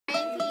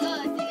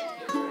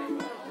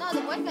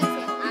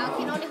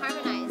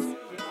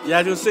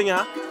Yeah, just sing,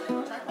 huh?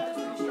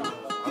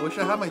 I wish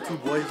I had my two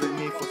boys with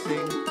me for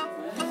singing.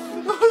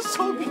 That was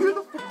so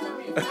beautiful.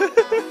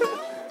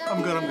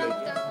 I'm good. I'm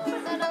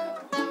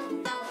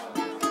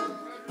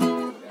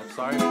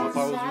sorry, what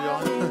part was we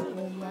on?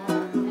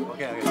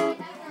 Okay.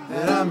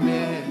 That I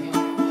met.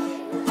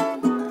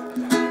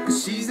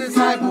 She's the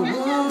type of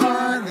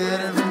woman that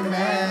every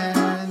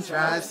man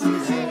tries to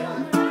hit.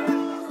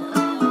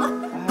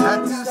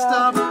 Had to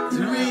stop to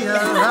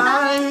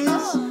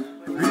realize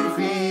pretty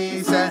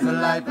face and her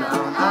light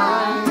brown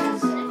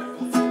eyes.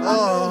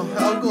 Oh,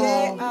 I'll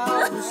go.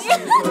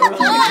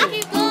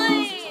 Keep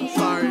going.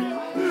 Sorry.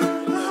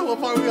 What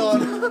part are we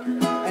on?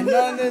 And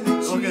under the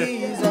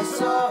trees I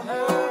saw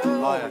her.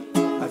 Oh,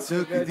 yeah. I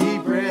took a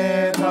deep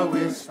breath, I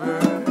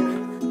whispered,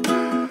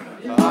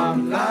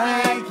 I'm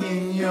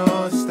liking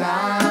your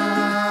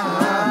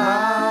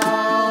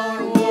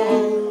style.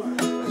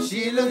 Whoa.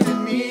 She looked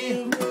at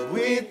me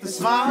with a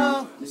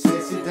smile,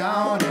 said sit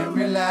down and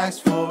relax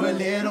for a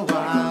little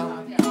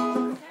while.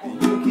 You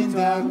can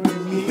talk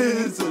with me.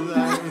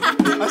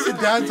 I said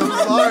dance, I'm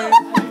sorry.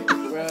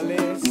 Well,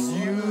 it's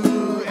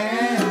You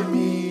and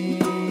me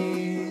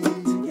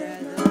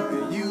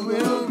together. You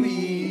will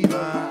be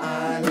my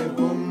island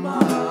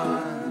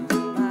woman.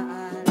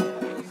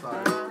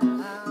 Sorry.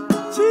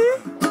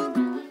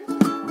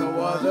 No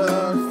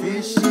other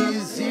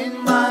fishes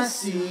in my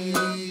sea.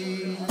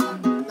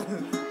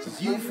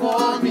 Just you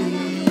for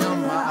me, you're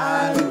my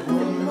island woman.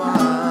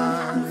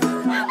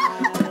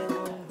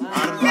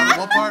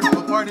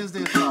 What part is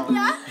this now?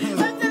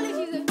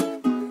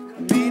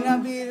 may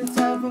not be the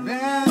type of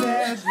man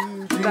that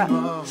you dream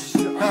of.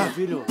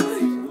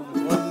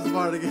 What's this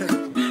part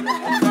again?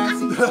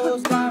 Fancy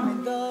clothes,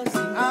 diamond does.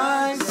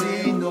 I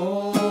say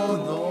no,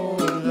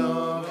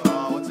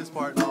 love. What's this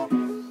part now?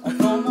 I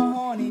call my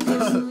honey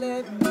just to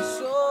let me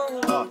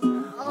show. I'm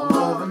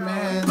more of a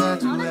man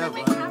that you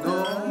never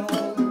know.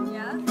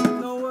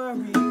 No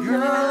worry.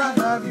 Girl, I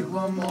love you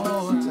one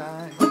more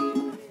time.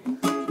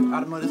 I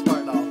don't know this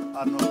part now.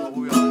 I don't know what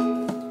we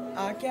are.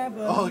 I can't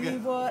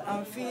believe what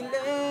I'm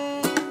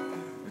feeling.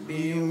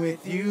 Being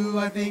with you,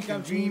 I think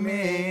I'm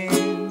dreaming.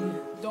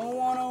 Don't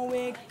wanna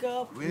wake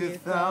up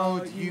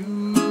Without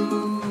you.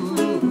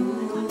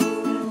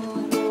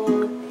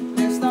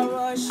 Let's not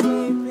rush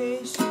me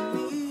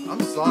patiently.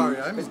 I'm sorry,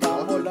 I'm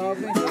Double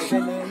love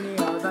intoxicated. than any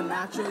other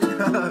naturally.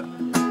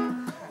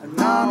 And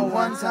now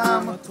one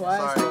time or twice.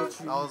 Sorry,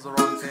 that was the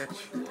wrong pitch.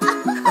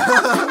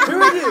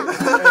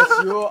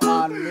 It's you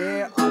and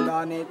me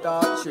underneath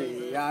the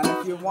tree. And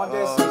if you want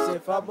this,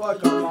 if a boy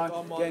come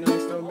on, get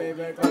next to me,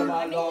 we come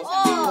along.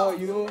 For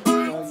you,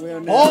 cause we'll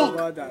never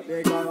go that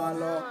big on my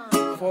love.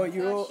 For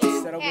you,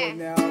 instead of we'll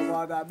never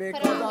go that big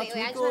on my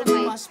tickle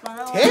in my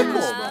spine.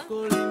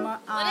 Sparkle in my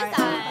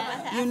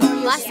eye. You know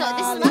your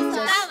smile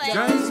just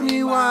Drives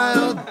me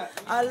wild.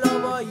 I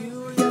love all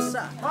you, yes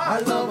I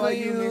love all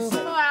you.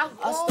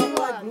 I stuck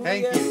like glue,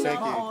 Thank you, yes,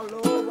 thank I'm you.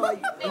 all over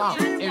you. Mom,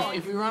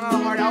 if we run out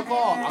of hard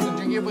alcohol, I can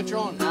drink your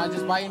Patron and I'll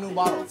just buy you a new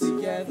bottle.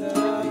 Together,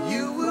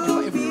 You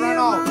will If we run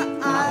out,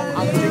 then I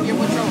can drink your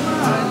Patron. I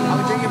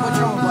can drink your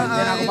Patron, but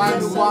then I can buy a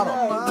new bottle.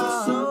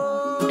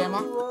 Okay,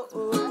 Mom?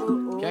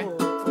 Okay?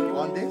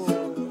 on this? I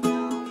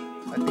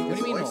think What do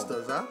you mean, it's no?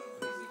 oysters, huh?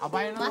 I'll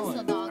buy another Muscle,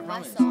 one. dog, I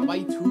promise. muscle. I'll buy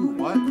you two.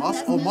 What?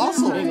 Muscle? Oh,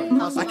 muscle.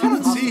 Muscle. I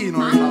cannot see, you know.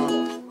 Right now.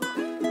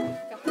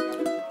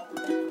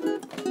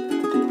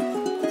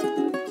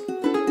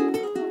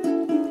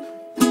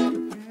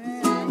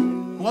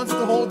 Who wants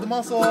to hold the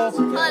muscle? Oh,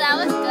 that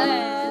was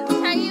good.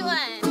 Try eat one.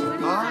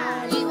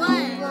 Eat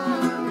one.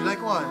 You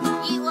like one?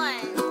 Eat one.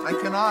 I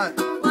cannot,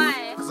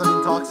 Why? because I'm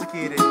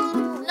intoxicated.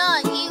 No,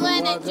 eat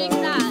one and drink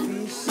that.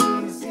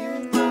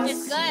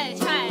 It's good.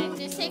 Try.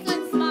 Just take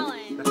one small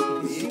one.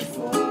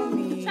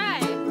 Try. I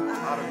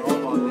don't know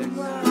about this.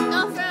 No,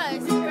 for real.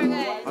 It's super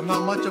good. I'm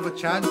not much of a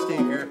chance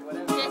taker.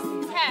 Just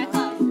try a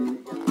cup.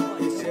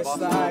 it's just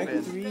Bust like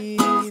open. 3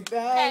 Hey,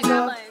 bags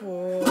grab of one.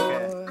 food.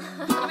 Okay.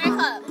 Give me a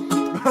cup.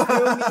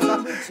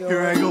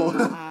 Here I go.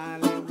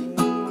 Island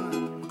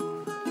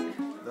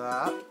woman.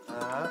 That.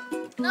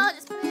 No,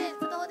 just put it